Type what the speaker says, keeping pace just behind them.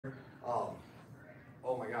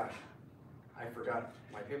I forgot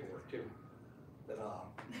my paperwork too. That,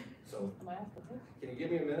 so, can you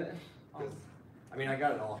give me a minute? 'Cause, I mean, I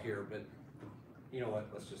got it all here, but you know what,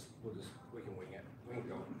 we can wing it, we can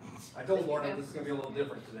go. I told Lorna this is gonna be a little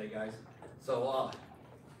different today, guys. So,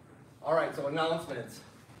 all right, so announcements.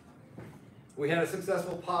 We had a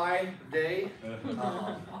successful pie day.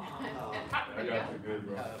 I got the good,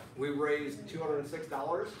 bro. We raised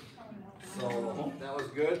 $206, so that was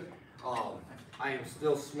good. I am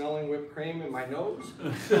still smelling whipped cream in my nose.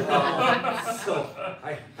 So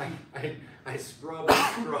I scrubbed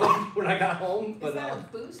when I got home. But, is that a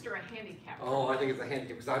boost or a handicap? Oh, I think it's a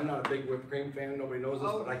handicap because I'm not a big whipped cream fan. Nobody knows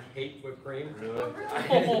this, but I hate whipped cream. Really?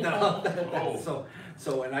 Oh, really?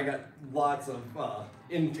 So, and I got lots of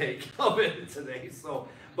intake of it today. So,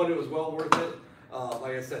 but it was well worth it.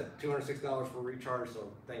 Like I said, $206 for recharge.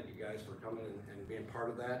 So thank you guys for coming and being part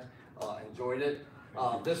of that. Enjoyed it.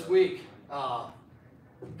 This week,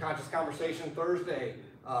 Conscious Conversation Thursday,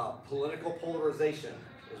 political polarization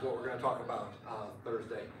is what we're going to talk about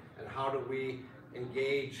Thursday, and how do we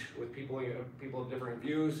engage with people of different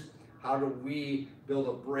views? How do we build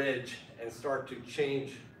a bridge and start to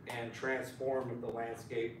change and transform the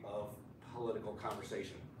landscape of political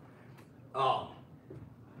conversation?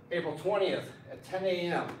 April 20th at 10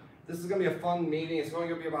 a.m. This is going to be a fun meeting. It's only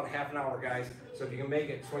going to be about half an hour, guys. So if you can make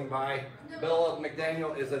it, swing by. Bella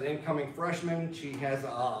McDaniel is an incoming freshman. She has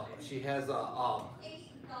a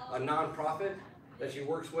nonprofit that she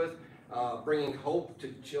works with, bringing hope to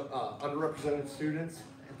underrepresented students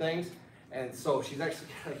and things. And so she's actually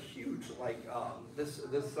got a huge, this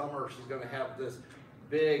summer she's going to have this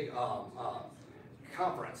big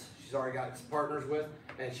conference. She's already got partners with,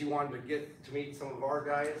 and she wanted to get to meet some of our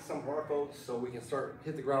guys, some of our folks, so we can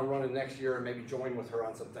hit the ground running next year and maybe join with her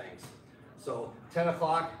on some things. So 10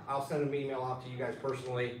 o'clock, I'll send an email out to you guys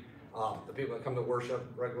personally, the people that come to worship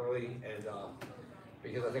regularly, and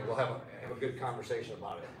because I think we'll have a good conversation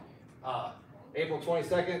about it. April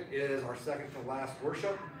 22nd is our second to last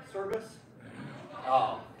worship service.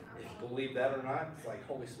 If you believe that or not, it's like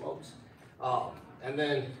holy smokes. And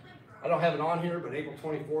then I don't have it on here, but April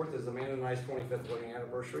 24th is Amanda and I's 25th wedding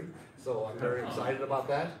anniversary, so I'm very excited about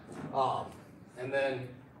that. And then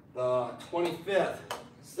the 25th,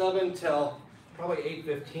 7 till probably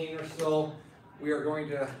 8:15 or so, we are going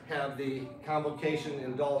to have the convocation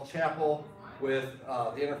in Doll Chapel with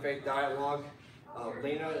the Interfaith Dialogue.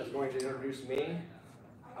 Lena is going to introduce me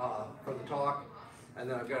for the talk, and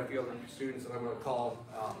then I've got a few other students that I'm going to call.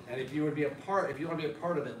 And if you want to be a part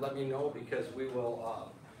of it, let me know, because we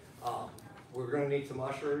will. We're going to need some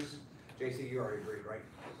ushers. JC, you already agreed, right?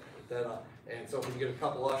 And so if we can get a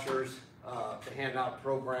couple ushers to hand out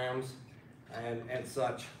programs and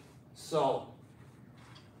such. So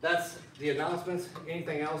that's the announcements.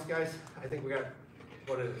 Anything else, guys? I think we got,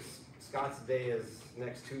 what is Scott's Day is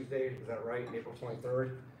next Tuesday, is that right? April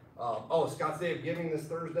 23rd. Scott's Day of Giving this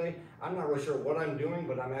Thursday. I'm not really sure what I'm doing,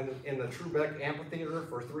 but I'm in the Trubeck Amphitheater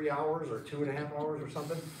for 3 hours or 2.5 hours or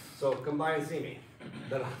something. So come by and see me.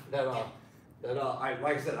 Like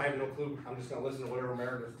I said, I have no clue. I'm just going to listen to whatever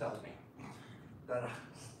Meredith tells me.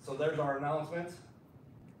 So there's our announcements.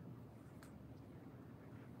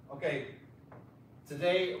 Okay,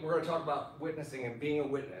 today we're going to talk about witnessing and being a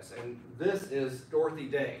witness. And this is Dorothy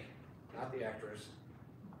Day, not the actress.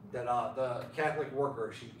 The Catholic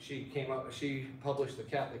Worker. She published the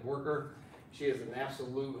Catholic Worker. She is an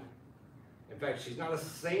absolute, in fact, she's not a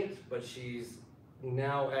saint, but she's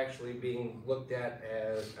now actually being looked at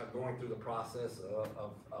as going through the process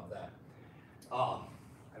of that. I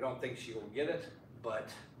don't think she will get it, but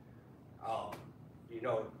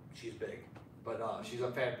she's big. But she's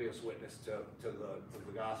a fabulous witness to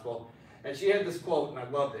the gospel. And she had this quote, and I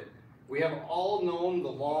loved it. We have all known the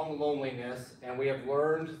long loneliness, and we have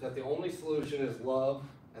learned that the only solution is love,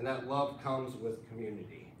 and that love comes with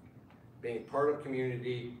community. Being part of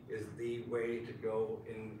community is the way to go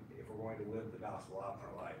if we're going to live the gospel out in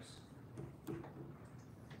our lives.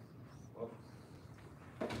 Well,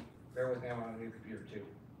 bear with me, I'm on a new computer too.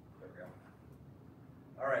 There we go.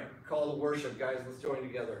 All right, call to worship, guys. Let's join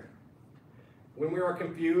together. When we are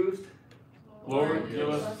confused, Lord, give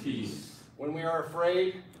us peace. When we are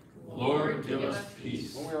afraid, Lord, give us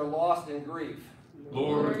peace. when we are lost in grief,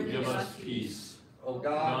 Lord, give us peace. O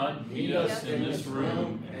God, God, meet us in this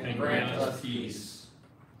room and grant us peace.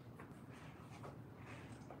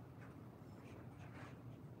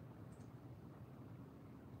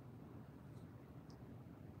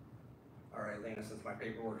 All right, Lena, since my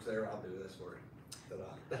paperwork's there, I'll do this for you.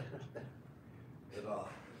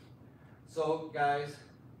 So, guys,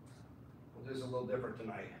 we'll do this a little different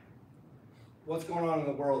tonight. What's going on in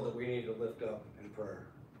the world that we need to lift up in prayer?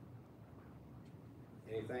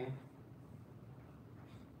 Anything?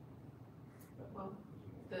 Well,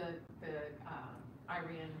 the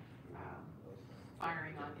Iran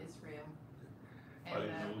firing on Israel and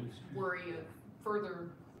Fighting Middle East. the worry of further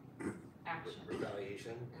action.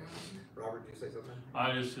 Retaliation. Robert, did you say something?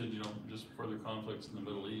 I just said, just further conflicts in the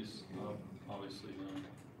Middle East, obviously,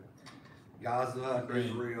 Gaza, Ukraine.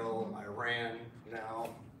 Israel, Iran now.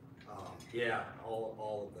 Yeah,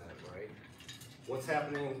 all of that, right? What's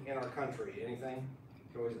happening in our country? Anything?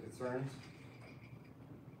 Joys and concerns?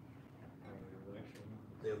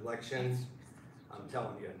 The elections. I'm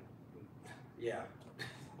telling you, yeah,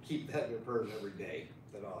 keep that in your prayers every day.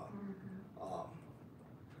 That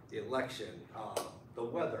the election, the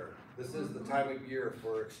weather. This is the time of year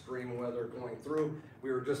for extreme weather going through.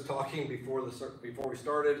 We were just talking before we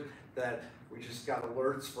started that we just got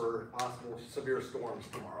alerts for possible severe storms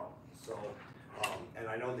tomorrow. So, and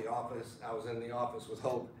I know the office. I was in the office with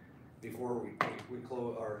Hope before we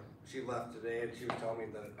closed. Or she left today, and she was telling me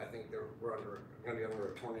that I think we're going to be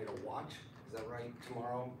under a tornado watch. Is that right?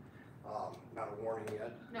 Tomorrow. Not a warning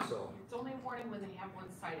yet. No, So. it's only a warning when they have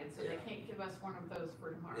one cited, so Yeah. they can't give us one of those for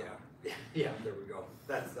tomorrow. Yeah, there we go.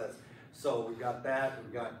 That's, so we've got that,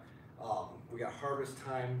 we got harvest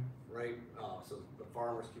time, right? So the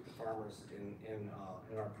farmers, keep the farmers in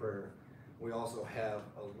our prayer. We also have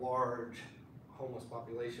a large homeless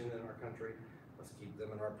population in our country. Let's keep them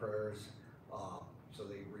in our prayers, so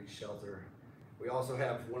they reach shelter. We also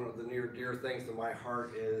have one of the near dear things to my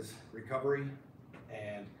heart is recovery,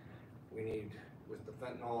 and we need, with the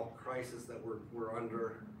fentanyl crisis that we're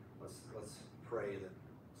under, let's pray that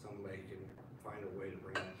somebody can find a way to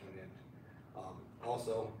bring that to an end.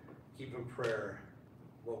 Also, keep in prayer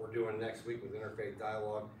what we're doing next week with Interfaith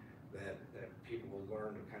Dialogue, that people will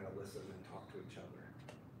learn to kind of listen and talk to each other.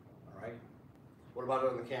 All right? What about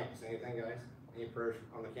on the campus? Anything, guys? Any prayers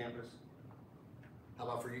on the campus? How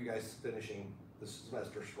about for you guys finishing this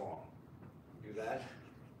semester strong? Do that.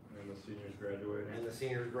 And the seniors graduating. And the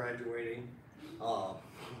seniors graduating.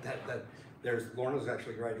 Lorna's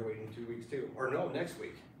actually graduating in 2 weeks too, or no, next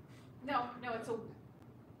week. No, it's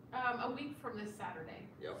a week from this Saturday.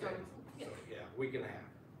 Yeah, So okay. it's, So, yeah, week and a half.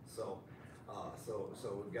 So,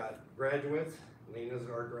 so we've got graduates. Lena's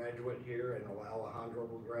our graduate here, and Alejandro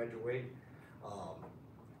will graduate.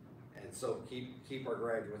 And so keep our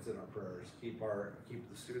graduates in our prayers. Keep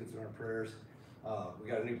the students in our prayers. We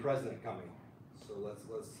got a new president coming, so let's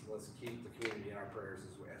keep the community in our prayers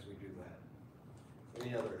as we do that.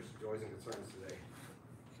 Any others, joys and concerns today?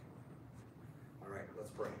 All right, let's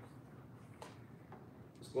pray.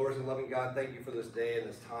 Most glorious and loving God, thank you for this day and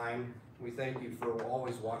this time. We thank you for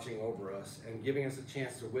always watching over us and giving us a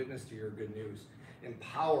chance to witness to your good news.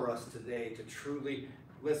 Empower us today to truly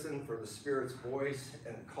listen for the Spirit's voice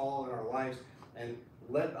and call in our lives, and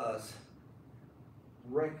let us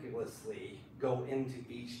recklessly go into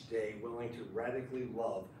each day willing to radically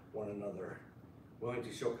love one another, willing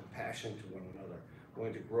to show compassion to one another,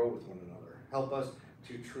 willing to grow with one another. Help us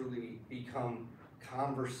to truly become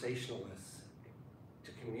conversationalists,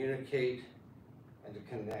 to communicate and to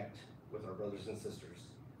connect with our brothers and sisters.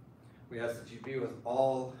 We ask that you be with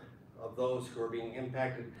all of those who are being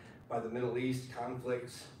impacted by the Middle East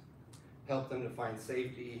conflicts. Help them to find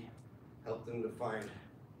safety, help them to find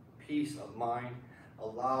peace of mind.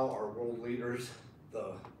 Allow our world leaders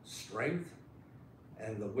the strength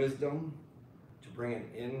and the wisdom to bring an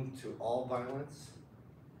end to all violence.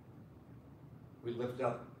 We lift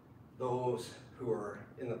up those who are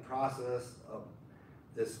in the process of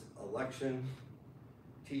this election.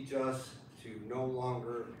 Teach us to no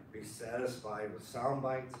longer be satisfied with sound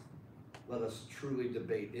bites. Let us truly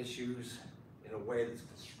debate issues in a way that's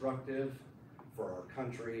constructive for our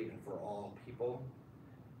country and for all people.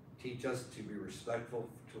 Teach us to be respectful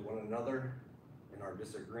to one another in our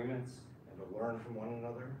disagreements and to learn from one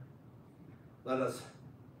another. Let us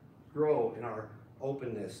grow in our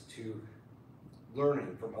openness to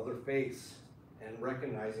learning from other faiths and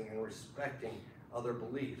recognizing and respecting other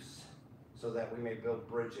beliefs so that we may build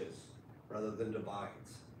bridges rather than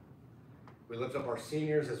divides. We lift up our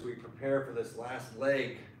seniors as we prepare for this last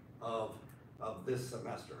leg of this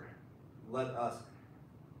semester. Let us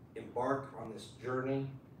embark on this journey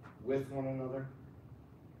with one another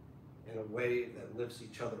in a way that lifts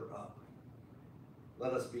each other up.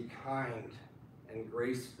 Let us be kind and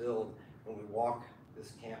grace-filled when we walk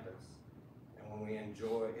this campus. And when we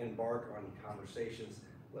embark on conversations,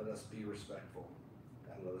 let us be respectful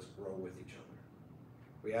and let us grow with each other.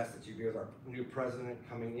 We ask that you be with our new president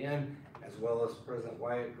coming in, as well as President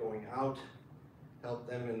Wyatt going out. Help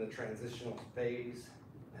them in the transitional phase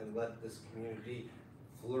and let this community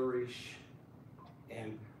flourish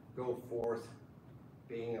and go forth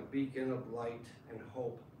being a beacon of light and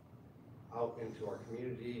hope out into our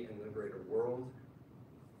community and the greater world.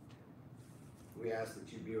 We ask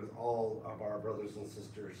that you be with all of our brothers and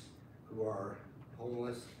sisters who are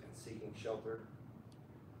homeless and seeking shelter.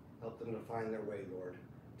 Help them to find their way, Lord,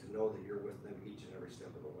 to know that you're with them each and every step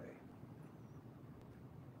of the way.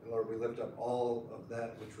 And Lord, we lift up all of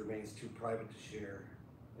that which remains too private to share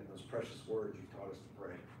in those precious words you taught us to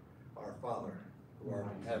pray. Our Father, who art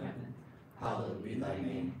in heaven, hallowed be thy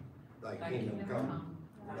name. Thy kingdom come,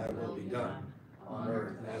 thy will be done, on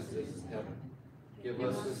earth as it is in heaven. Give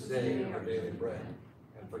us this day our daily bread,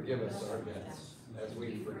 and forgive us our debts, as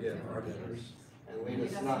we forgive our debtors. And lead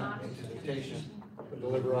us not into temptation, but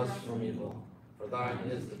deliver us from evil. For thine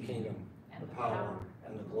is the kingdom, the power,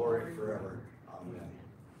 and the glory forever. Amen.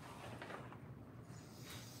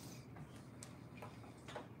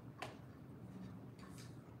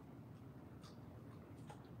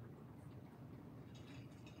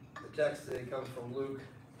 The text today comes from Luke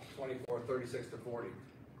 24:36-40.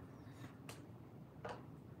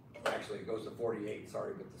 Actually, it goes to 48,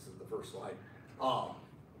 sorry, but this is the first slide.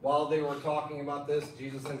 While they were talking about this,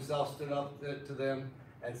 Jesus himself stood up to them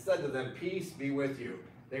and said to them, "Peace be with you."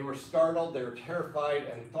 They were startled, they were terrified,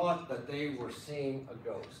 and thought that they were seeing a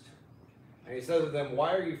ghost. And he said to them,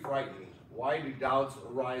 "Why are you frightened? Why do doubts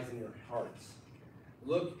arise in your hearts?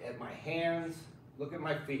 Look at my hands, look at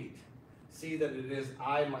my feet. See that it is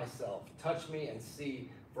I myself. Touch me and see,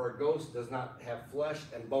 for a ghost does not have flesh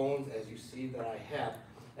and bones as you see that I have."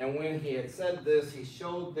 And when he had said this, he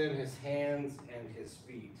showed them his hands and his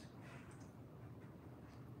feet.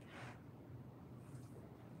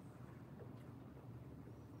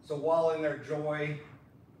 So while in their joy,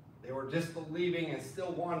 they were disbelieving and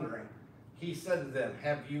still wondering, he said to them,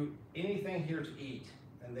 "Have you anything here to eat?"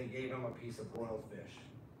 And they gave him a piece of broiled fish.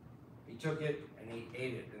 He took it and he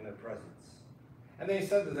ate it in their presence. And they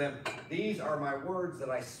said to them, "These are my words that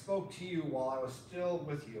I spoke to you while I was still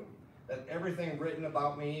with you, that everything written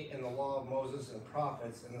about me in the law of Moses and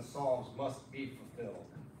prophets and the Psalms must be fulfilled."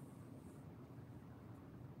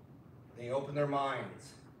 They opened their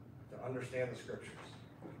minds to understand the scriptures.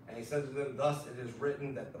 And he said to them, "Thus it is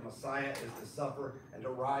written that the Messiah is to suffer and to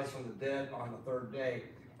rise from the dead on the third day,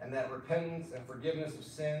 and that repentance and forgiveness of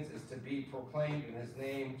sins is to be proclaimed in his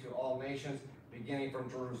name to all nations, beginning from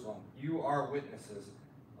Jerusalem. You are witnesses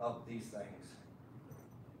of these things."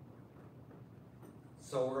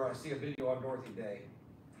 So we're going to see a video on Dorothy Day.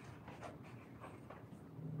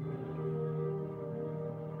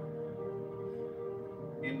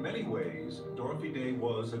 In many ways, Dorothy Day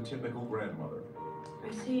was a typical grandmother.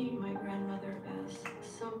 I see my grandmother as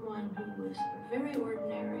someone who was very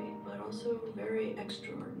ordinary, but also very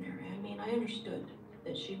extraordinary. I mean, I understood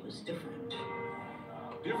that she was different.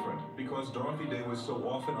 Different because Dorothy Day was so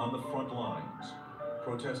often on the front lines,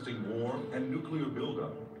 protesting war and nuclear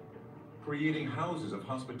buildup, creating houses of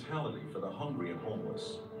hospitality for the hungry and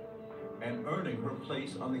homeless, and earning her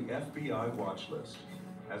place on the FBI watch list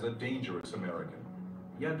as a dangerous American.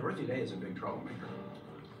 Yeah, Dorothy Day is a big troublemaker.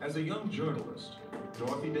 As a young journalist,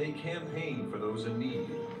 Dorothy Day campaigned for those in need.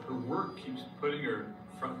 Her work keeps putting her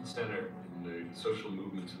front and center in the social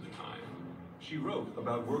movements of the time. She wrote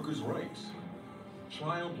about workers' rights,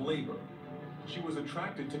 child labor. She was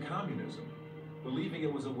attracted to communism, believing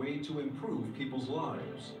it was a way to improve people's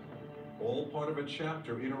lives. All part of a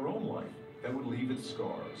chapter in her own life that would leave its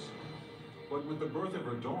scars. But with the birth of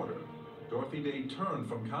her daughter, Dorothy Day turned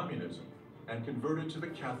from communism and converted to the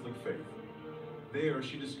Catholic faith. There,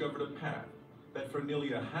 she discovered a path that for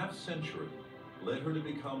nearly a half-century led her to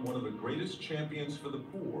become one of the greatest champions for the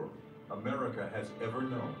poor America has ever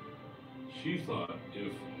known. She thought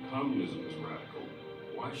if communism is radical,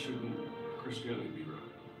 why shouldn't Christianity be radical?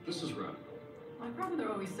 This is radical. My grandmother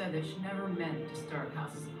always said that she never meant to start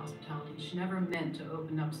houses of hospitality. She never meant to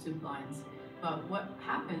open up soup lines. But what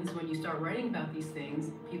happens when you start writing about these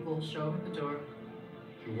things, people show up at the door.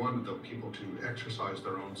 She wanted the people to exercise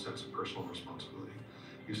their own sense of personal responsibility.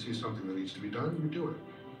 You see something that needs to be done, you do it.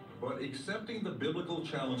 But accepting the biblical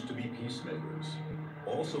challenge to be peacemakers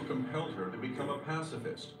also compelled her to become a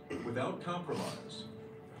pacifist without compromise,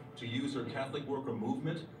 to use her Catholic worker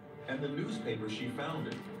movement and the newspaper she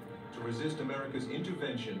founded to resist America's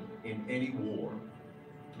intervention in any war.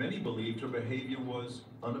 Many believed her behavior was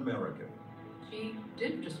un-American. She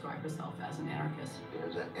did describe herself as an anarchist.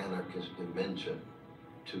 There's an anarchist dimension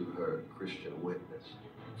to her Christian witness.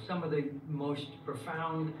 Some of the most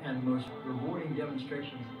profound and most rewarding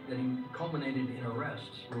demonstrations that culminated in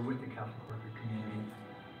arrests were with the Catholic worker community.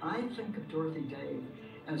 I think of Dorothy Day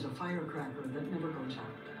as a firecracker that never goes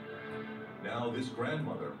out. Now this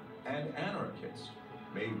grandmother and anarchist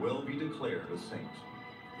may well be declared a saint.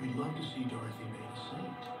 We'd love to see Dorothy made a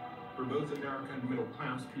saint. For both American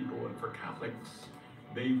middle-class people and for Catholics,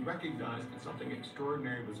 they recognized that something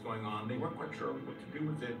extraordinary was going on. They weren't quite sure what to do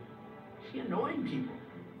with it. She annoyed people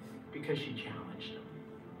because she challenged them.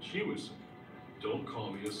 She was, don't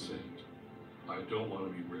call me a saint. I don't want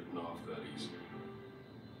to be written off that easily.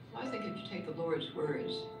 I think if you take the Lord's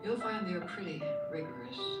words, you'll find they're pretty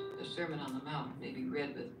rigorous. The Sermon on the Mount may be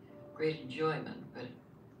read with great enjoyment, but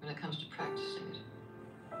when it comes to practicing it,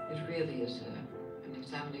 it really is an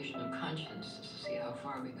examination of conscience to see how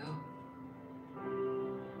far we go.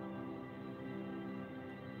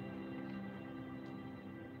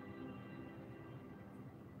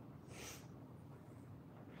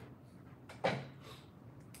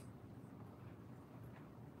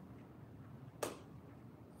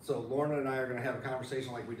 So Lorna and I are gonna have a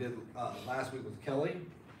conversation like we did last week with Kelly,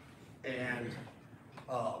 and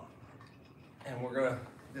we're gonna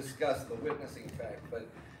discuss the witnessing fact.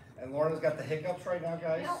 And Lorna's got the hiccups right now,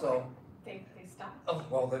 guys. No, so they stopped. oh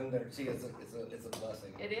well, then there. See, it's a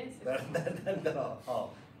blessing. It is.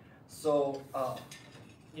 So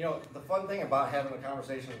you know, the fun thing about having a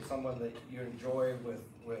conversation with someone that you enjoy with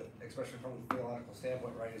especially from the theological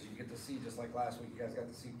standpoint, right, is you get to see, just like last week, you guys got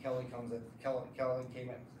to see Kelly came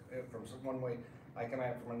at from one way, I come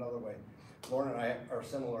at it from another way. Lauren and I are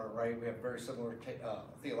similar, right? We have very similar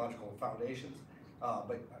theological foundations,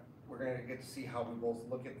 but we're going to get to see how we both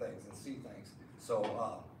look at things and see things.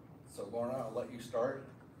 So, so Lorna, I'll let you start.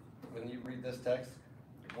 When you read this text,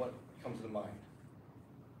 what comes to mind?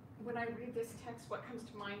 When I read this text, what comes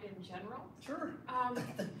to mind in general? Sure.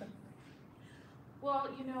 Well,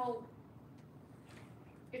 you know,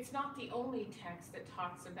 it's not the only text that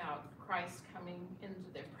talks about Christ coming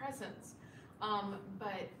into their presence,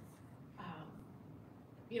 but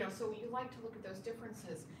you know, so you like to look at those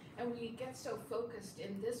differences, and we get so focused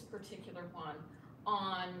in this particular one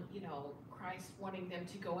on, you know, Christ wanting them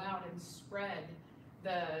to go out and spread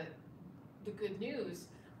the good news,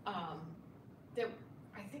 that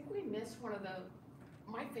I think we miss one of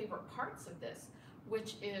my favorite parts of this,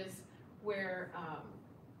 which is where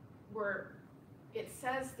it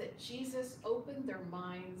says that Jesus opened their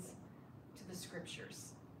minds to the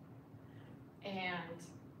scriptures. And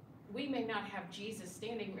we may not have Jesus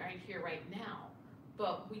standing right here right now,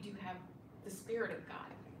 but we do have the Spirit of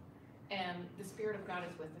God. And the Spirit of God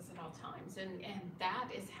is with us at all times. And that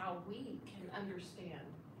is how we can understand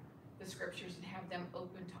the scriptures and have them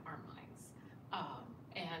open to our minds.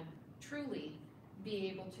 And truly be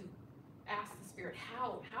able to ask the Spirit,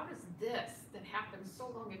 how does this that happened so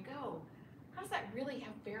long ago, how does that really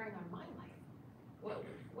have bearing on my life?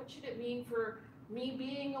 What should it mean for me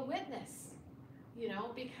being a witness? You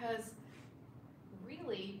know, because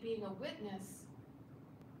really being a witness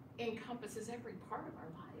encompasses every part of our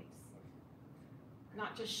lives.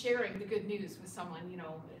 Not just sharing the good news with someone, you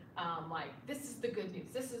know, like, this is the good news.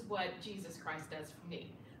 This is what Jesus Christ does for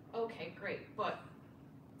me. Okay, great, but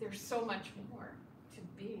there's so much more to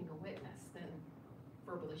being a witness than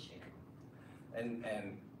verbally sharing.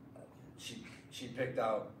 And she picked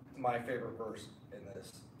out my favorite verse in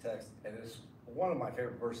this text, and it's one of my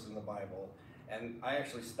favorite verses in the Bible. And I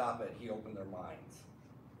actually stop at, he opened their minds,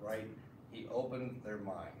 right? He opened their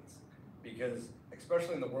minds. Because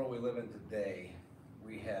especially in the world we live in today,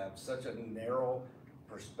 we have such a narrow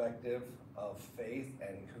perspective of faith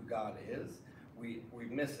and who God is, we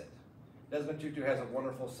miss it. Desmond Tutu has a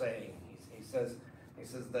wonderful saying. He says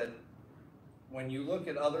that when you look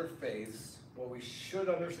at other faiths, what we should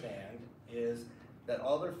understand is that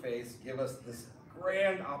other faiths give us this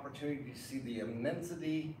grand opportunity to see the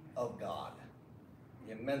immensity of God.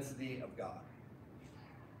 The immensity of God.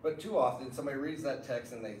 But too often, somebody reads that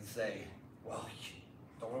text and they say, well,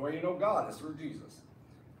 the only way you know God is through Jesus.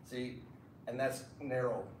 See, and that's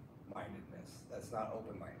narrow-mindedness. That's not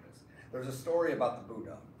open-mindedness. There's a story about the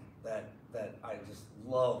Buddha that I just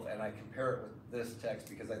love, and I compare it with this text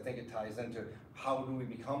because I think it ties into how do we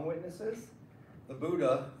become witnesses. The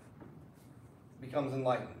Buddha becomes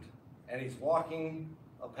enlightened, and he's walking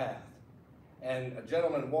a path, and a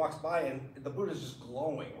gentleman walks by, and the Buddha's just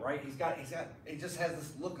glowing, right? He just has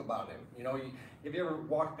this look about him. You know, if you ever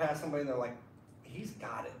walk past somebody and they're like, he's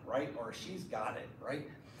got it, right? Or she's got it, right?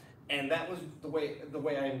 And that was the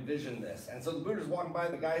way I envisioned this. And so the Buddha's walking by,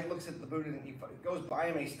 and the guy looks at the Buddha, and he goes by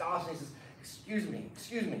him, and he stops, and he says, excuse me.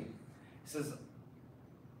 He says,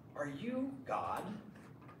 are you God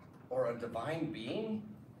or a divine being?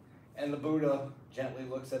 And the Buddha gently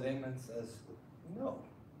looks at him and says, no,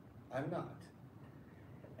 I'm not.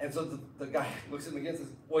 And so the guy looks at him again and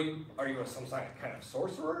says, well, are you some kind of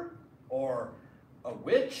sorcerer? Or a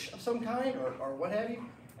witch of some kind? Or what have you?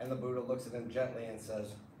 And the Buddha looks at him gently and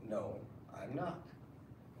says, no, I'm not.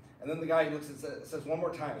 And then the guy looks and says one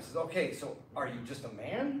more time, he says, okay, so are you just a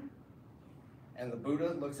man? And the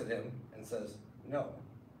Buddha looks at him and says, no,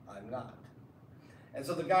 I'm not. And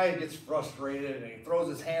so the guy gets frustrated and he throws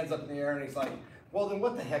his hands up in the air and he's like, well, then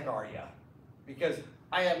what the heck are you? Because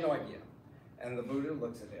I have no idea. And the Buddha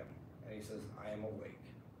looks at him and he says, I am awake.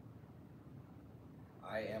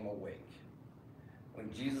 I am awake.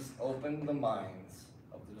 When Jesus opened the minds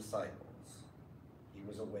of the disciples, he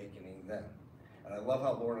was awakening them. And I love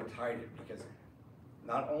how Lorna tied it, because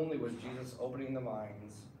not only was Jesus opening the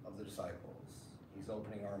minds of the disciples, he's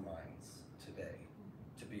opening our minds today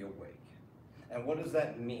to be awake. And what does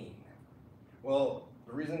that mean? Well,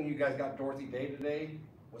 the reason you guys got Dorothy Day today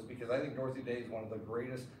was because I think Dorothy Day is one of the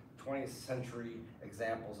greatest 20th century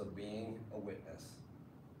examples of being a witness,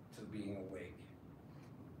 to being awake.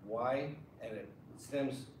 Why? And it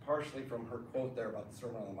stems partially from her quote there about the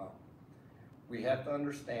Sermon on the Mount. We have to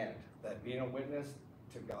understand that being a witness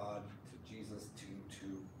to God, to Jesus, to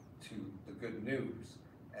the good news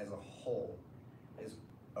as a whole is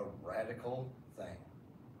a radical thing.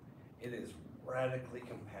 It is radically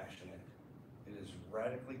compassionate. It is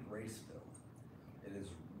radically grace-filled. It is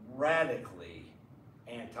radically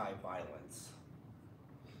anti-violence.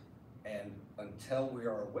 And until we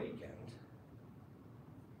are awakened,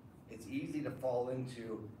 it's easy to fall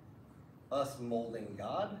into us molding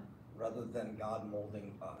God rather than God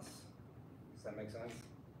molding us. Does that make sense?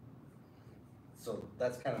 So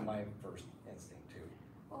that's kind of my first instinct too.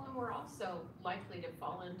 Well, and we're also likely to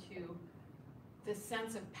fall into this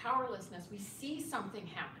sense of powerlessness. We see something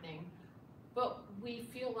happening, but we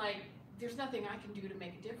feel like there's nothing I can do to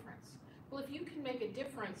make a difference. Well, if you can make a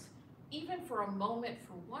difference, even for a moment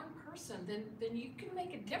for one person, then you can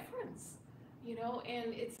make a difference, you know.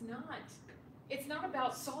 And it's not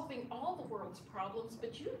about solving all the world's problems,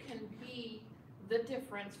 but you can be the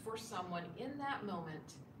difference for someone in that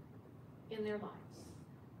moment in their lives.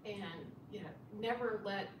 And, you know, never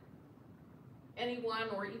let anyone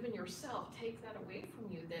or even yourself take that away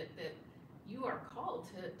from you, that you are called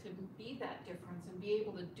to be that difference and be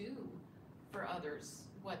able to do for others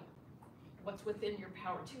what's within your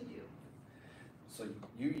power to do. So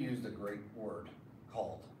you used a great word,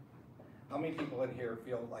 called. How many people in here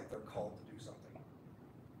feel like they're called to do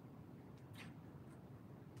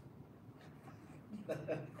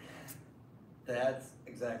something? That's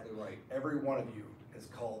exactly right. Every one of you is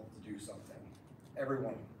called to do something. Every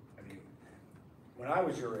one of you. When I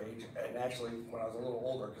was your age, and actually when I was a little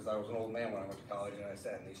older, because I was an old man when I went to college and I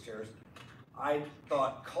sat in these chairs, I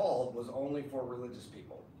thought called was only for religious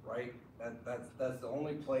people, right? That's the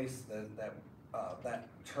only place that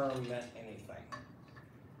term meant anything.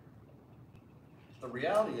 The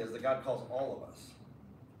reality is that God calls all of us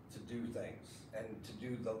to do things and to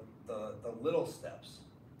do the little steps.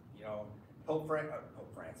 You know,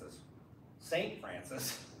 Saint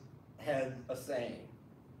Francis had a saying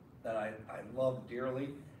that I love dearly,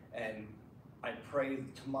 and I pray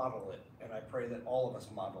to model it, and I pray that all of us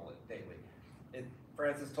model it daily.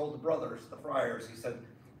 Francis told the brothers, the friars, he said,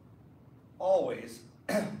 always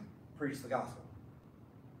preach the gospel.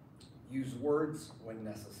 Use words when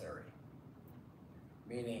necessary.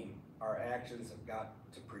 Meaning our actions have got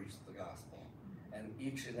to preach the gospel. And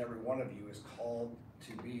each and every one of you is called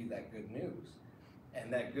to be that good news.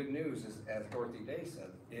 And that good news is, as Dorothy Day said,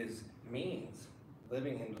 means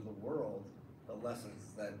living into the world the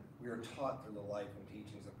lessons that we are taught through the life and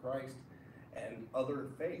teachings of Christ and other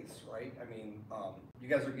faiths, right? I mean, you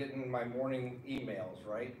guys are getting my morning emails,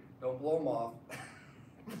 right? Don't blow them off.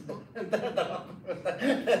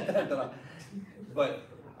 But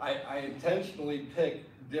I intentionally pick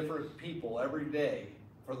different people every day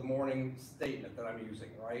for the morning statement that I'm using,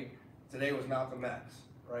 right? Today was Malcolm X,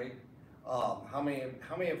 right? How many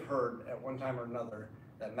have heard at one time or another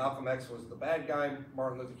that Malcolm X was the bad guy,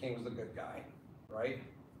 Martin Luther King was the good guy, right?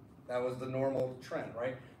 That was the normal trend,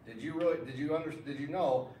 right? Did you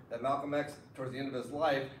know that Malcolm X, towards the end of his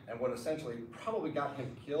life, and what essentially probably got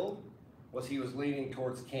him killed, was he was leaning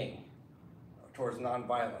towards King, towards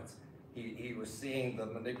nonviolence. He was seeing the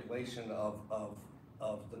manipulation of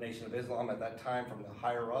the Nation of Islam at that time from the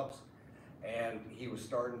higher ups, and he was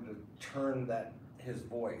starting to turn his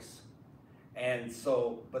voice. And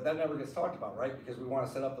so, but that never gets talked about, right? Because we want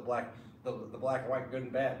to set up the black and white good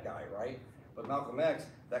and bad guy, right? But Malcolm X,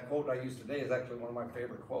 that quote I used today is actually one of my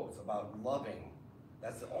favorite quotes about loving.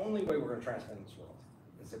 That's the only way we're going to transform this world,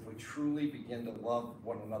 is if we truly begin to love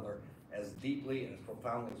one another as deeply and as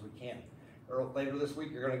profoundly as we can. Later this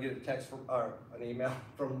week, you're going to get a text from, an email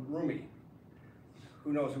from Rumi.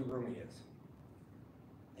 Who knows who Rumi is?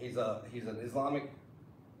 He's an Islamic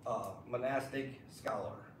monastic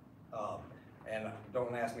scholar, And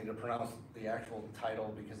don't ask me to pronounce the actual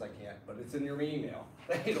title because I can't, but it's in your email.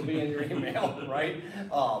 It'll be in your email, right?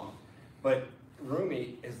 But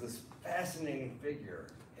Rumi is this fascinating figure,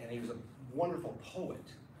 and he was a wonderful poet.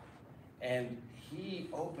 And he's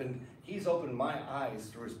opened my eyes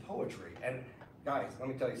through his poetry. And guys, let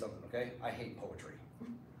me tell you something, okay? I hate poetry.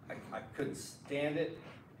 I couldn't stand it.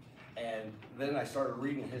 And then I started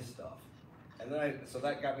reading his stuff. And then so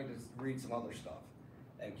that got me to read some other stuff.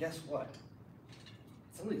 And guess what?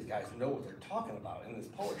 Some of these guys know what they're talking about in this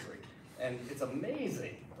poetry. And it's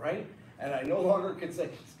amazing, right? And I no longer could say,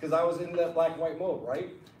 because I was in that black and white mode, right?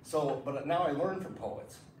 So, but now I learn from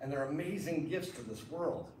poets. And they're amazing gifts to this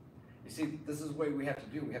world. You see, this is the way we have to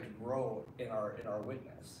do. We have to grow in our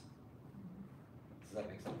witness. Does that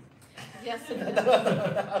make sense? Yes, it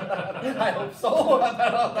does. I hope so.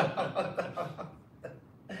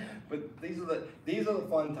 But these are the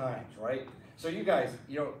fun times, right? So you guys,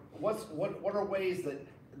 what are ways that,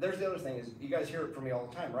 there's the other thing is, you guys hear it from me all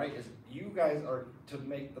the time, right? Is you guys are to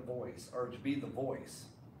make the voice, or to be the voice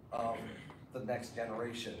of the next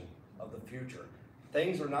generation of the future.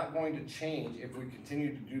 Things are not going to change if we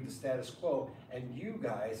continue to do the status quo, and you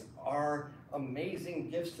guys are amazing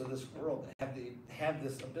gifts to this world that have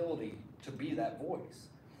this ability to be that voice.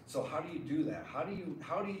 So how do you do that? How do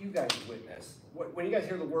you guys witness? When you guys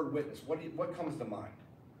hear the word witness, what comes to mind?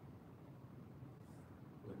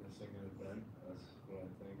 Witnessing an event, that's what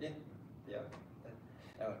I think. Yeah.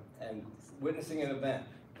 And witnessing an event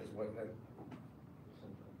is what.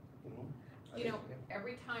 You know,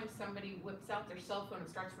 every time somebody whips out their cell phone and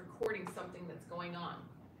starts recording something that's going on,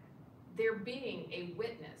 they're being a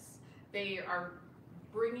witness. They are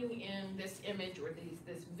bringing in this image or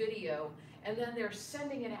this video, and then they're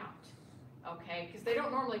sending it out, okay? Because they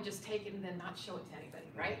don't normally just take it and then not show it to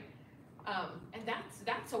anybody, right? And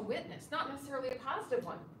that's a witness, not necessarily a positive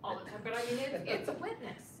one all the time, but I mean, it's a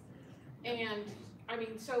witness. And I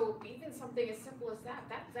mean, so even something as simple as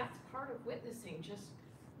that's part of witnessing, just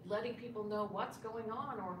letting people know what's going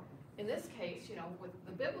on, or in this case, with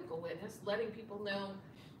the biblical witness, letting people know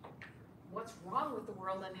what's wrong with the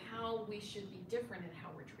world and how we should be different in how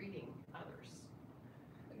we're treating others.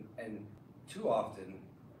 And too often,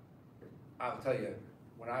 I'll tell you,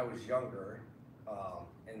 when I was younger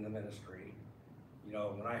in the ministry,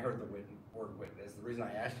 when I heard the word witness, the reason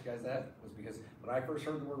I asked you guys that was because when I first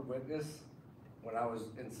heard the word witness, when I was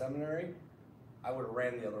in seminary, I would have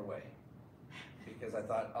ran the other way. Because I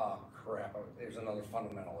thought, oh crap, there's another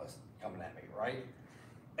fundamentalist coming at me, right?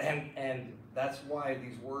 And that's why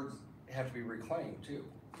these words have to be reclaimed too,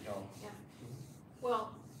 Yeah.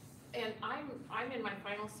 Well, and I'm in my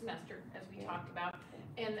final semester, as we talked about,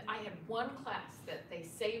 and I had one class that they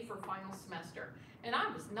saved for final semester, and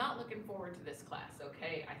I was not looking forward to this class.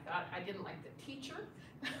 Okay, I thought I didn't like the teacher.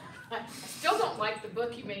 I still don't like the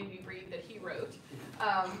book you made me read that he wrote,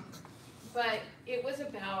 but it was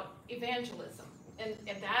about evangelism.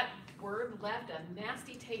 And that word left a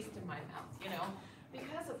nasty taste in my mouth,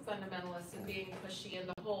 because of fundamentalists and being pushy and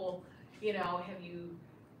the whole, have you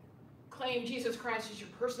claimed Jesus Christ as your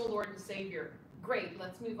personal Lord and Savior? Great,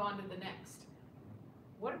 let's move on to the next.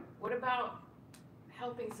 What about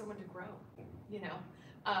helping someone to grow,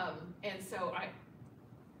 And so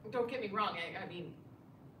don't get me wrong, I mean,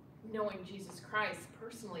 knowing Jesus Christ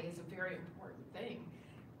personally is a very important thing,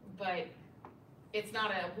 but it's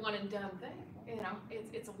not a one and done thing.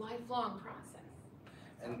 It's a lifelong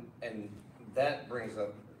process. And that brings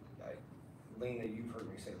up, Lena, you've heard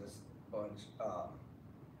me say this a bunch.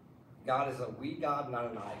 God is a we God,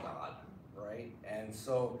 not an I God, right? And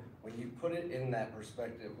so when you put it in that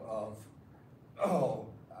perspective of,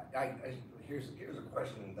 here's a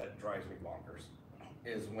question that drives me bonkers,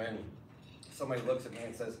 is when somebody looks at me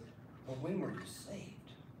and says, well, when were you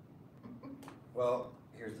saved? Well,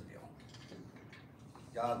 here's the deal.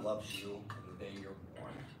 God loves you from the day you're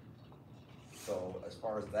born. So as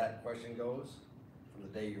far as that question goes, from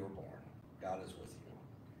the day you were born, God is with you.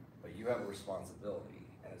 But you have a responsibility,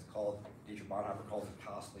 and it's called, Dietrich Bonhoeffer calls it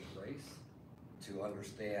costly grace, to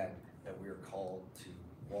understand that we are called to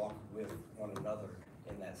walk with one another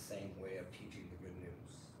in that same way of teaching the good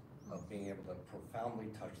news, of being able to profoundly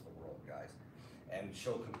touch the world, guys, and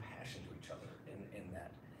show compassion to each other in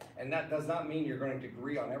that. And that does not mean you're going to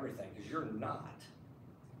agree on everything, because you're not.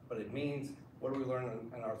 But it means, what do we learn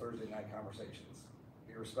in our Thursday night conversations?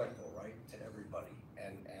 Be respectful, right, to everybody,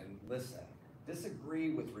 and listen.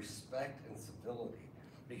 Disagree with respect and civility,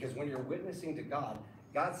 because when you're witnessing to God,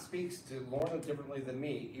 God speaks to Lorna differently than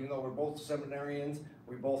me, even though we're both seminarians.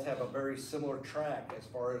 We both have a very similar track as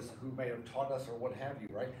far as who may have taught us or what have you,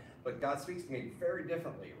 right? But God speaks to me very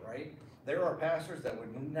differently, right? There are pastors that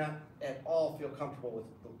would not at all feel comfortable with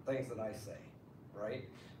the things that I say, right?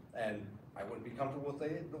 And I wouldn't be comfortable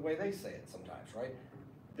with the way they say it sometimes, right?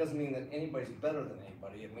 It doesn't mean that anybody's better than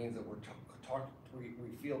anybody. It means that we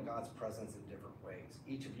feel God's presence in different ways.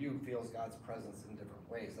 Each of you feels God's presence in different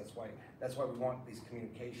ways. That's why we want these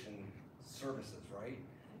communication services, right?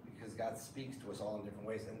 Because God speaks to us all in different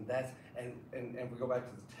ways, and we go back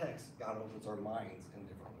to the text. God opens our minds in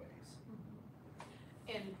different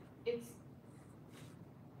ways. And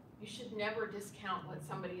you should never discount what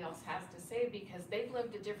somebody else has to say because they've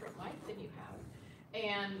lived a different life than you have.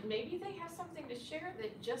 And maybe they have something to share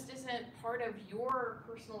that just isn't part of your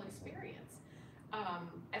personal experience.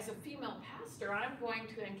 As a female pastor, I'm going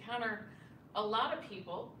to encounter a lot of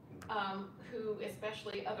people who,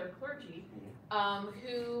 especially other clergy,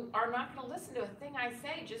 who are not going to listen to a thing I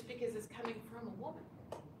say just because it's coming from a woman.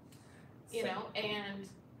 You know, and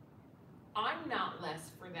I'm not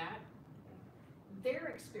less for that. Their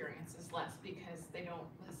experience is less because they don't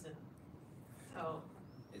listen. So.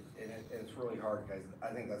 It's really hard, guys.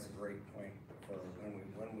 I think that's a great point for when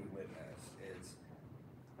we witness. Is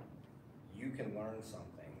you can learn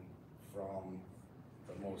something from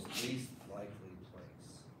the most least likely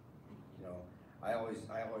place. You know, I always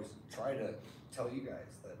try to tell you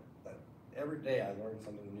guys that every day I learn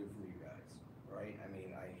something new from you guys, right? I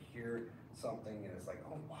mean, I hear something and it's like,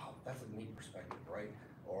 oh wow, that's a neat perspective, right?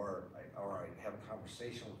 Or I have a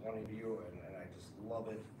conversation with one of you and I just love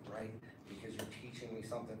it, right? Because you're teaching me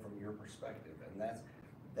something from your perspective, and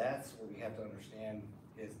that's what we have to understand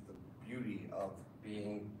is the beauty of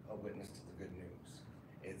being a witness to the good news.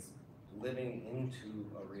 It's living into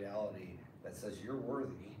a reality that says you're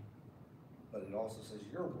worthy, but it also says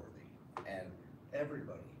you're worthy, and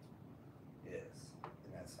everybody is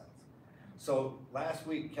in that sense. So last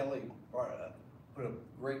week, Kelly put a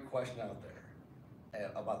great question out there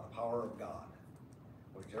about the power of God,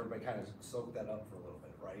 which everybody kind of soaked that up for a little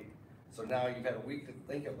bit, right? So now you've had a week to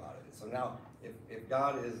think about it. So now, if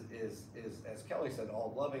God is, as Kelly said,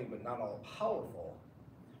 all loving but not all powerful,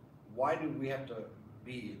 why do we have to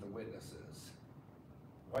be the witnesses?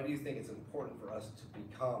 Why do you think it's important for us to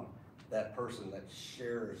become that person that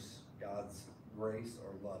shares God's grace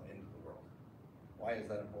or love into the world? Why is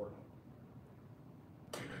that important?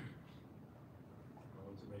 To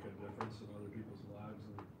make a difference in other people's lives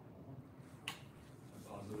and a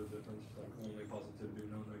positive difference, like only positivity,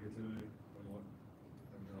 no negativity.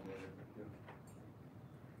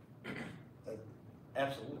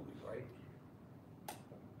 Absolutely, right?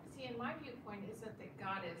 See, and my viewpoint isn't that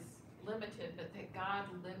God is limited, but that God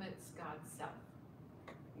limits God's self.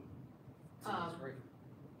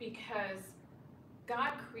 Because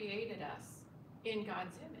God created us in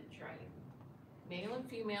God's image, right? Male and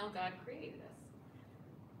female, God created us.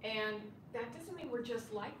 And that doesn't mean we're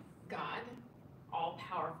just like God, all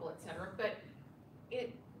powerful, etc., but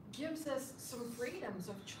it gives us some freedoms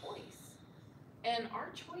of choice. And our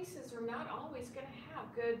choices are not always going to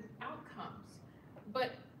have good outcomes.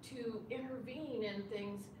 But to intervene in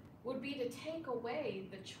things would be to take away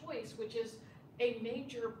the choice, which is a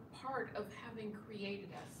major part of having created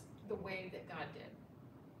us the way that God did.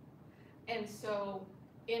 And so,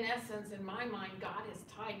 in essence, in my mind, God has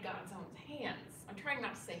tied God's own hands. I'm trying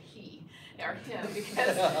not to say he or him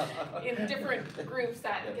because in different groups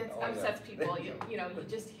that upsets people. You know, you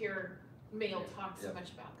just hear male talk so much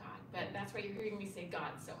about God. But that's why you're hearing me say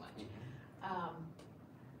God so much.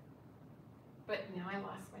 But now I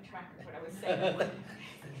lost my track of what I was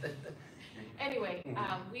saying. Anyway,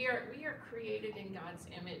 we are created in God's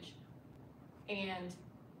image, and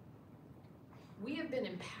we have been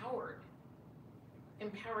empowered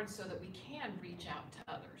so that we can reach out to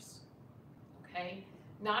others. Okay,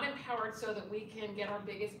 not empowered so that we can get our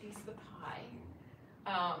biggest piece of the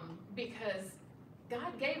pie, because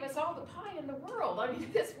God gave us all the pie in the world. I mean,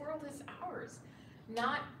 this world is ours,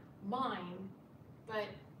 not mine, but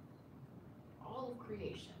all of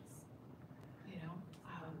creation's. You know,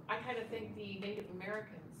 I kind of think the Native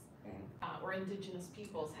Americans or indigenous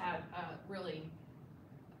peoples had really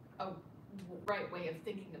a right way of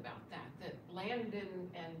thinking about that. That land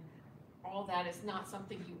and all that is not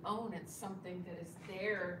something you own; it's something that is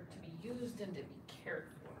there to be used and to be cared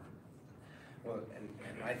for. Well, and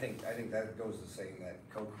I think that goes to saying that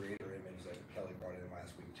co-creator image that Kelly brought in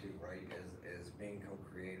last week too, right? Is being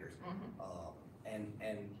co-creators, and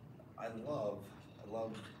I love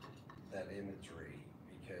that imagery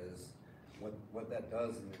because what that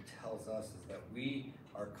does and it tells us is that we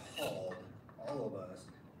are called all of us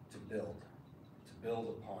to build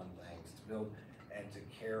upon things, to build and to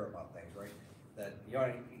care about things, right? That, you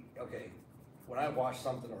know, okay, when I watch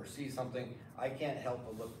something or see something, I can't help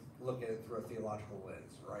but look at it through a theological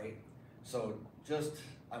lens, right? So just,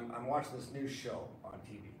 I'm watching this new show on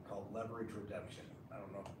TV called Leverage Redemption. I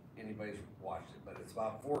don't know if anybody's watched it, but it's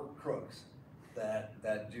about 4 crooks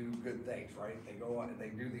that do good things, right? They go on and they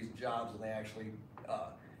do these jobs and they actually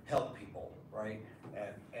help people, right?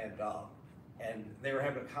 And they were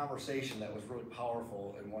having a conversation that was really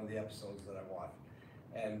powerful in one of the episodes that I watched.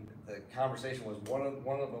 And the conversation was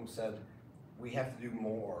one of them said, we have to do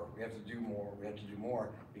more, we have to do more, we have to do more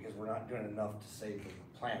because we're not doing enough to save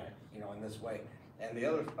the planet, you know, in this way. And the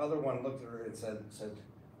other one looked at her and said,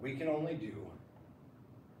 we can only do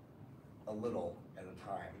a little at a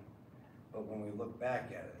time, but when we look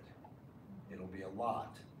back at it, it'll be a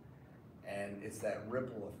lot. And it's that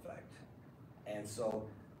ripple effect. And so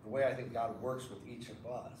the way I think God works with each of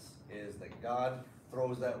us is that God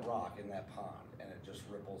throws that rock in that pond and it just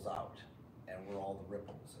ripples out. And we're all the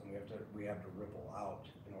ripples. And we have to ripple out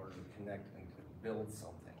in order to connect and to build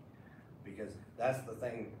something. Because that's the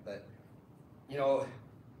thing that, you know,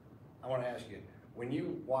 I want to ask you, when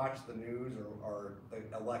you watch the news or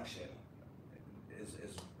the election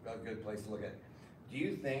is a good place to look at, do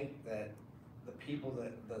you think that the people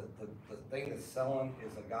that the thing that's selling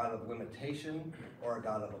is a God of limitation or a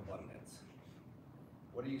God of abundance?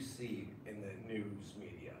 What do you see in the news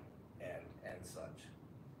media and such?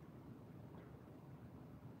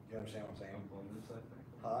 You understand what I'm saying? Abundance, I think.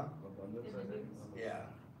 Huh? Abundance, I think. Yeah,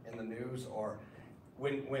 in the news, or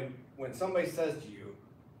when somebody says to you,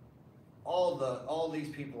 all these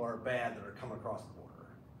people are bad that are coming across the border.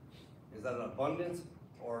 Is that an abundance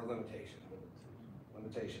or limitation?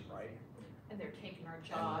 Limitation, right? And they're taking our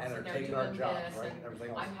jobs, and and they're they're taking our doing jobs, this, right? and Everything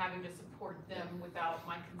else. I'm having to support them without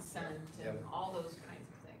my consent, and Yep. all those kinds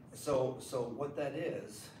of things. So what that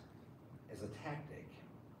is a tactic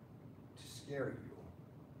to scare you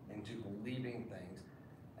into believing things.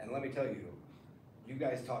 And let me tell you, you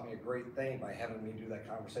guys taught me a great thing by having me do that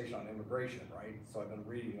conversation on immigration, right? So I've been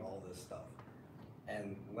reading all this stuff.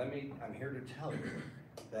 And I'm here to tell you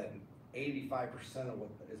that 85% of what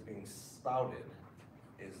is being spouted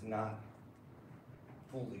is not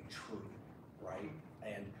fully true, right?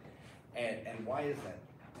 And why is that?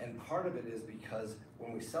 And part of it is because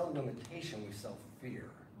when we sell limitation, we sell fear.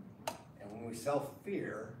 And when we sell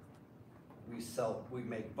fear, we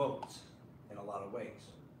make votes in a lot of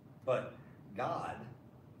ways. But God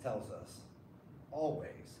tells us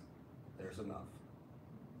always there's enough.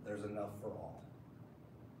 There's enough for all.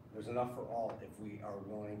 There's enough for all if we are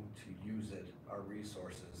willing to use it, our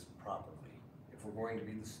resources, properly. If we're going to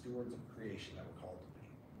be the stewards of creation that we're called to be.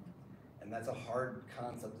 And that's a hard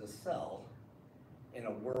concept to sell in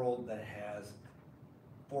a world that has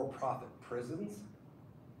for-profit prisons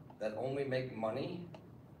that only make money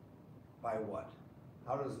by what?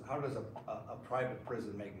 How does a private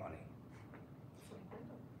prison make money?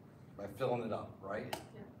 By filling it up, right?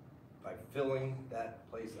 Yeah. By filling that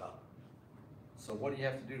place up. So what do you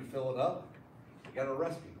have to do to fill it up? You gotta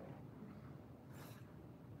arrest people.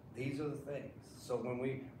 These are the things. So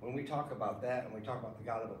when we talk about that and we talk about the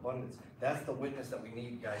God of abundance, that's the witness that we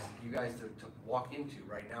need, you guys to walk into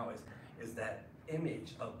right now is that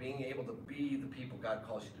image of being able to be the people God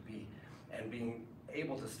calls you to be, and being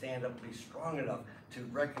able to stand up and be strong enough to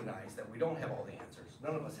recognize that we don't have all the answers.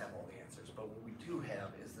 None of us have all the answers, but what we do have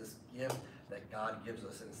is this gift that God gives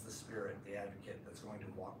us, and it's the Spirit, the advocate, that's going to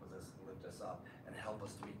walk with us and lift us up and help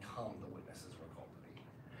us to become the witnesses we're called to be.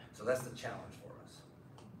 So that's the challenge for us,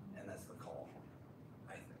 and that's the call,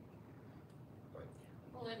 I think.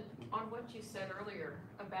 Well, and on what you said earlier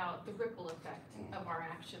about the ripple effect of our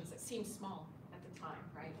actions, it seems small at the time,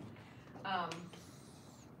 right?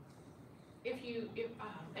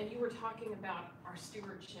 And you were talking about our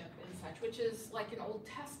stewardship and such, which is like an Old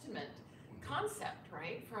Testament concept,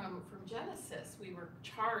 right? From Genesis, we were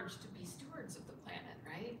charged to be stewards of the planet,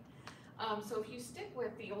 right? So if you stick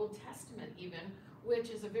with the Old Testament even, which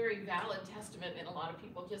is a very valid testament, and a lot of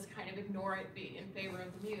people just kind of ignore it in favor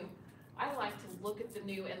of the new, I like to look at the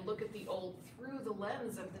new and look at the old through the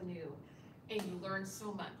lens of the new, and you learn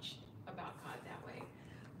so much about God that way.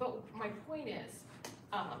 But my point is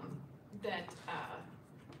that,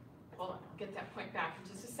 well, I'll get that point back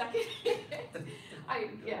in just a second.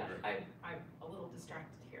 I'm a little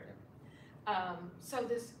distracted here. So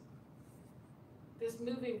this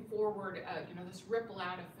moving forward, this ripple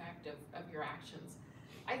out effect of your actions,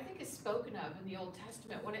 I think is spoken of in the Old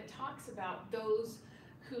Testament when it talks about those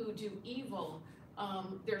who do evil.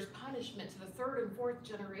 There's punishment to the 3rd and 4th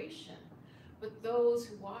generation. but those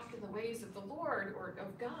who walk in the ways of the Lord or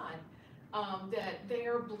of God, that they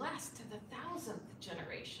are blessed to the 1,000th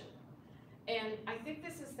generation. And I think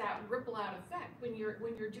this is that ripple out effect. When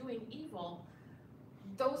you're doing evil,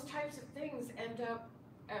 those types of things end up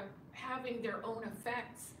having their own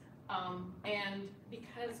effects. And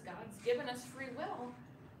because God's given us free will,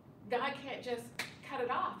 God can't just cut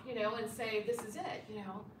it off, and say, this is it,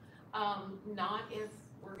 not if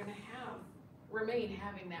we're going to remain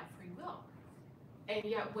having that free will. And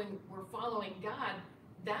yet when we're following God,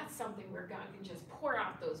 that's something where God can just pour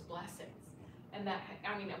out those blessings. And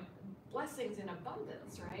blessings in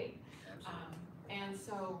abundance, right? And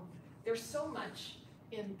so there's so much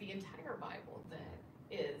in the entire Bible that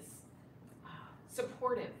is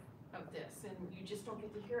supportive of this, and you just don't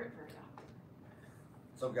get to hear it very often.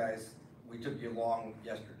 So guys, we took you along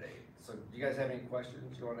yesterday. So do you guys have any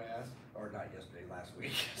questions you want to ask? Or not yesterday, last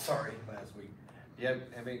week. Sorry, last week. Do you have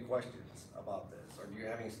any questions about this? Or do you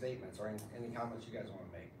have any statements or any comments you guys want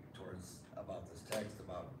to make about this text,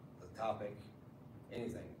 about the topic,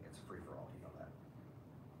 anything? It's free for all, you know that.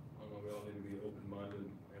 I don't know, we all need to be open-minded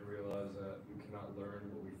and realize that we cannot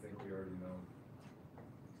learn what we think we already know.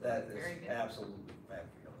 That is absolutely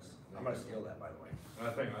fabulous. I'm going to steal that, by the way. And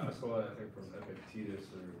I stole that, from Epictetus,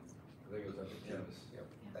 or I think it was Epictetus. Yep.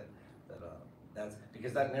 That's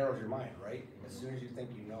because that narrows your mind, right? As soon as you think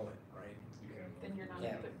you know it, right? Then you're not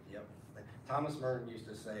open. Yep. Thomas Merton used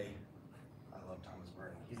to say, I love Thomas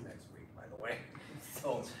Merton. He's next week, by the way.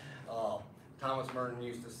 So, Thomas Merton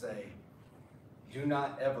used to say, do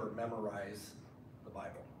not ever memorize the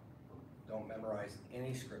Bible. Don't memorize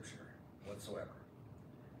any scripture whatsoever.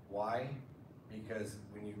 Why? Because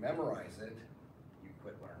when you memorize it, you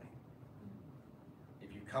quit learning.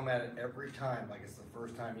 If you come at it every time like it's the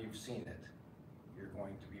first time you've seen it, you're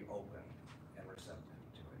going to be open and receptive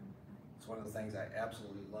to it. It's one of the things I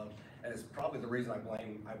absolutely love, and it's probably the reason I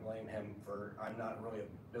blame him for. I'm not really a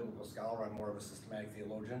biblical scholar. I'm more of a systematic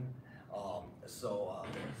theologian. So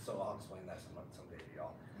I'll explain that someday to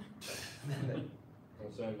y'all.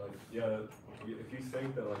 I'm saying, if you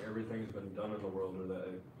think that everything's been done in the world, or that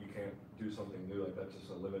you can't do something new, that's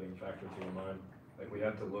just a limiting factor to your mind. We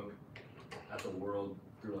have to look at the world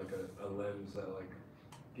through a lens that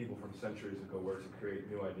people from centuries ago worked to create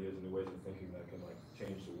new ideas and new ways of thinking that can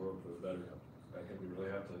change the world for the better. I think we really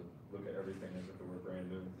have to look at everything as if it were brand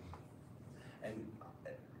new. And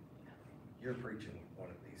you're preaching one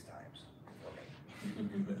of these times for me. You can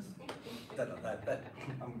do this.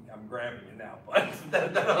 I'm grabbing you now, but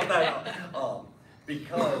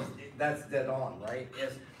because that's dead on, right?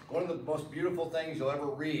 It's one of the most beautiful things you'll ever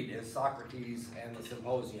read is Socrates and the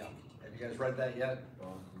Symposium. Have you guys read that yet?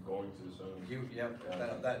 I'm going to soon.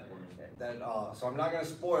 So I'm not going to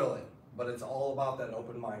spoil it, but it's all about that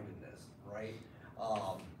open-mindedness, right?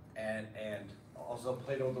 And also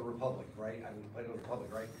Plato the Republic, right? Plato the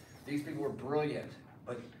Republic, right? These people were brilliant,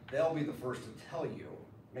 but they'll be the first to tell you,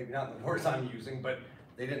 maybe not the words I'm using, but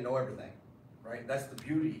they didn't know everything, right? That's the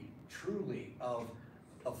beauty, truly, of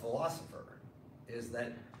a philosopher, is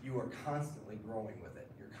that you are constantly growing with it.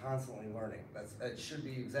 You're constantly learning. That should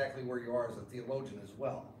be exactly where you are as a theologian as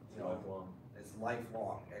well. Lifelong. It's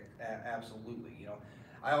lifelong, absolutely.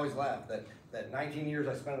 I always laugh that 19 years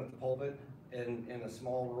I spent at the pulpit in a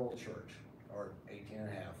small rural church, or 18 and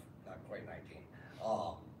a half, not quite 19.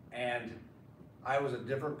 And I was a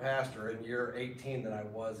different pastor in year 18 than I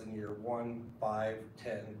was in year 1, 5,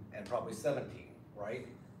 10, and probably 17, right?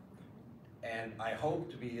 And I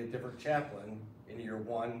hope to be a different chaplain in year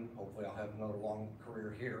 1. Hopefully I'll have another long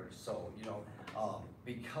career here. So,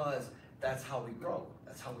 because that's how we grow.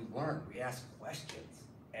 That's how we learn. We ask questions.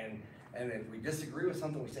 And if we disagree with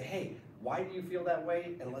something, we say, hey, why do you feel that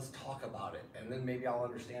way? And let's talk about it. And then maybe I'll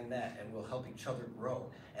understand that, and we'll help each other grow.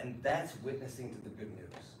 And that's witnessing to the good news.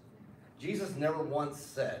 Jesus never once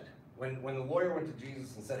said, when the lawyer went to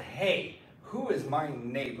Jesus and said, hey, who is my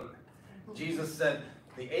neighbor? Jesus said,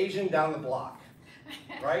 the Asian down the block,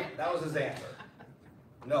 right? That was his answer.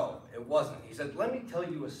 No, it wasn't. He said, let me tell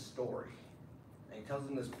you a story. And he tells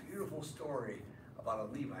them this beautiful story about a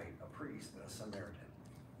Levite, a priest, and a Samaritan.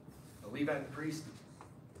 The Levite and the priest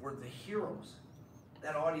were the heroes.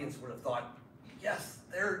 That audience would have thought, yes,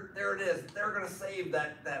 there it is. They're going to save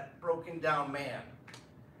that broken down man.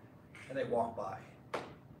 And they walk by.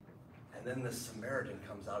 And then the Samaritan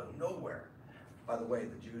comes out of nowhere. By the way,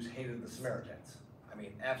 the Jews hated the Samaritans.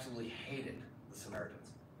 Absolutely hated the Samaritans.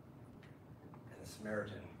 And the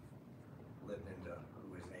Samaritan lived into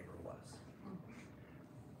who his neighbor was.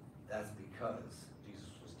 That's because Jesus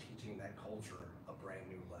was teaching that culture a brand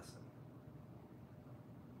new lesson.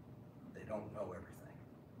 They don't know everything.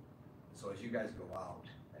 So as you guys go out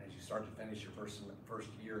and And as you start to finish your first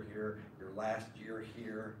year here, your last year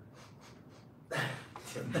here,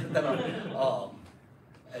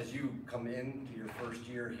 as you come into your first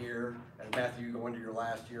year here, and Matthew, you go into your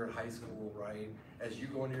last year at high school, right? As you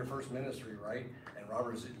go into your first ministry, right? And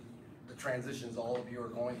Robert, the transitions all of you are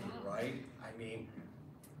going through, right? I mean,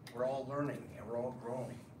 we're all learning and we're all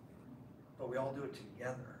growing, but we all do it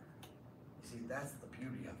together. You see, that's the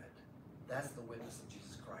beauty of it. That's the witness of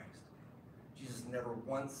Jesus Christ. Jesus never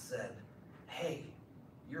once said, hey,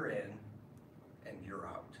 you're in and you're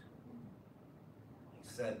out. He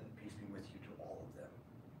said, peace be with you to all of them.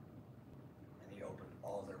 And he opened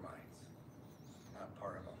all their minds, not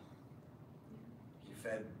part of them. He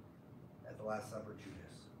fed at the Last Supper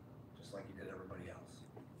Judas, just like he did everybody else.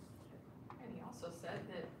 And he also said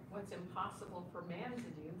that what's impossible for man to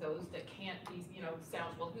do, those that can't be,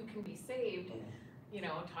 sounds, well, who can be saved?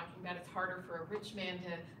 Talking about it's harder for a rich man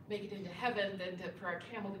to make it into heaven than for a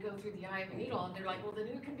camel to go through the eye of a needle. And they're like, well, then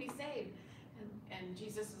who can be saved? And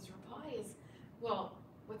Jesus' reply is, well,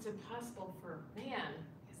 what's impossible for man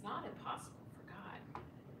is not impossible for God.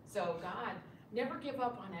 So God, never give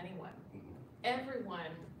up on anyone.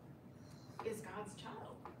 Everyone is God's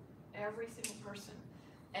child. Every single person.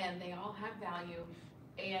 And they all have value.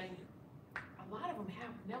 And a lot of them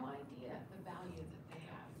have no idea the value that they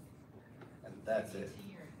have. And that's They it. need to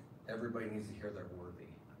hear it. Everybody needs to hear they're worthy,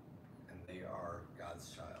 and they are God's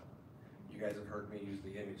child. You guys have heard me use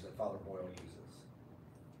the image that Father Boyle uses.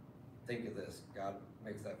 Think of this. God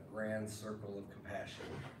makes that grand circle of compassion.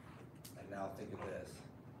 And now think of this.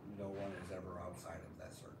 No one is ever outside of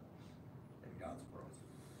that circle in God's world.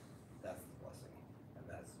 That's the blessing, and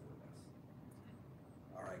that's the witness.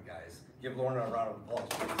 All right, guys. Give Lorna a round of applause,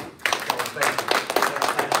 please. Thank you.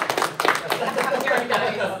 Very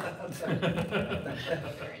nice.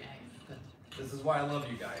 Very nice. This is why I love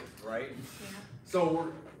you guys, right? Yeah.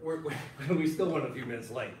 So we still went a few minutes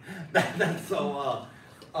late. So,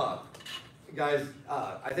 guys,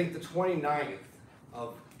 I think the 29th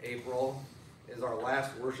of April is our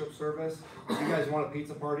last worship service. Do you guys want a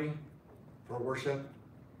pizza party for worship?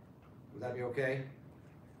 Would that be okay?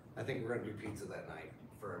 I think we're gonna do pizza that night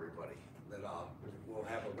for everybody. That we'll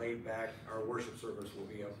have a laid back, our worship service will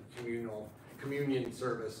be a communion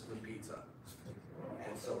service with pizza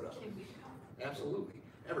and soda. Can we come? Absolutely,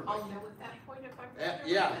 everybody. I'll know at that point if I'm.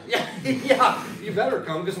 Yeah, you better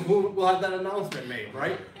come because we'll have that announcement made,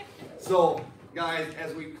 right? So, guys,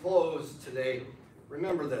 as we close today,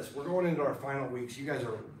 remember this, we're going into our final weeks. You guys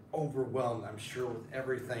are overwhelmed, I'm sure, with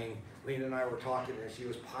everything. Lena and I were talking, and she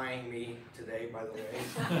was pieing me today, by the way.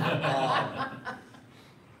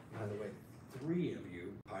 By the way, 3 of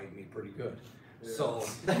you pied me pretty good. Yeah. So,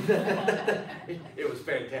 it was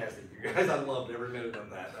fantastic, you guys. I loved every minute of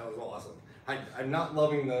that. That was awesome. I'm not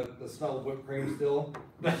loving the smell of whipped cream still,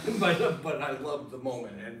 but I loved the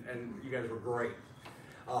moment, and you guys were great.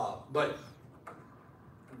 But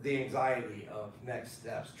the anxiety of next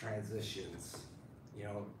steps, transitions,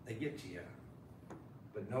 they get to you.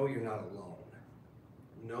 But know you're not alone.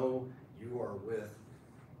 Know you are with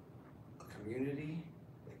a community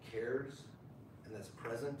that cares and that's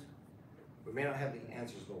present. We may not have the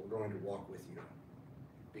answers, but we're going to walk with you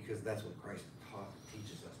because that's what Christ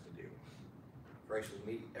teaches us to do. Christ will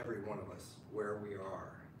meet every one of us where we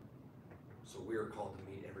are. So we are called to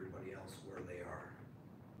meet everybody else where they are.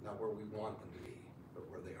 Not where we want them to be, but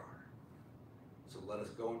where they are. So let us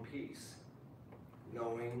go in peace,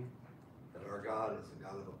 knowing that our God is a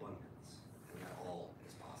God of abundance and that all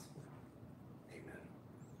is possible. Amen.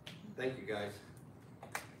 Thank you, guys.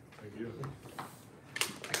 Thank you.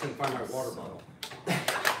 I couldn't find my water bottle. I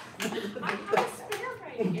have a spare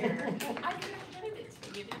right here. I could have given it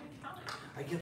to you.